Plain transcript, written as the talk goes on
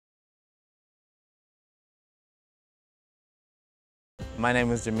My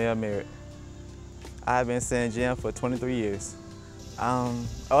name is Jamel Merit. I've been sitting in gym for 23 years.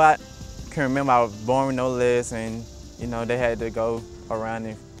 I can remember I was born with no legs, and they had to go around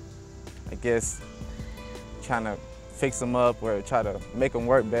and I guess trying to fix them up or try to make them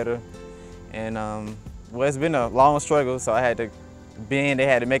work better. And well, it's been a long struggle, so I had to bend. They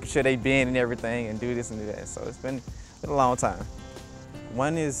had to make sure they bend and everything and do this and do that. So it's been a long time.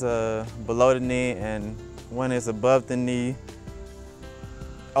 One is below the knee and one is above the knee.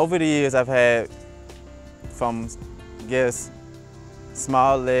 Over the years, I've had from, I guess,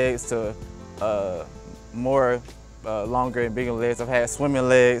 small legs to more longer and bigger legs. I've had swimming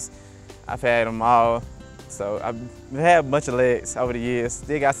legs. I've had them all. So I've had a bunch of legs over the years.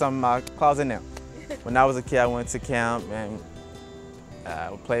 Still got some in my closet now. When I was a kid, I went to camp and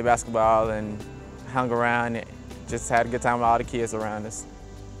played basketball and hung around and just had a good time with all the kids around us.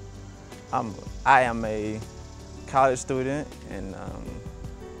 I am a college student, and I'm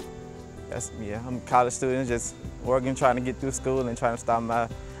a college student, just working, trying to get through school and trying to start my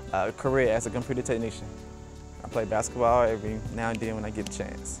career as a computer technician. I play basketball every now and then when I get a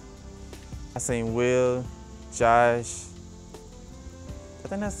chance. I seen Will, Josh, I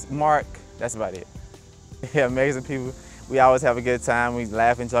think that's Mark, that's about it. Yeah, amazing people. We always have a good time. We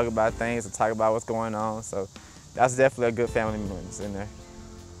laugh and joke about things and talk about what's going on. So that's definitely a good family members in there.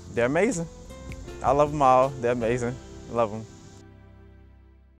 They're amazing. I love them all. They're amazing. I love them.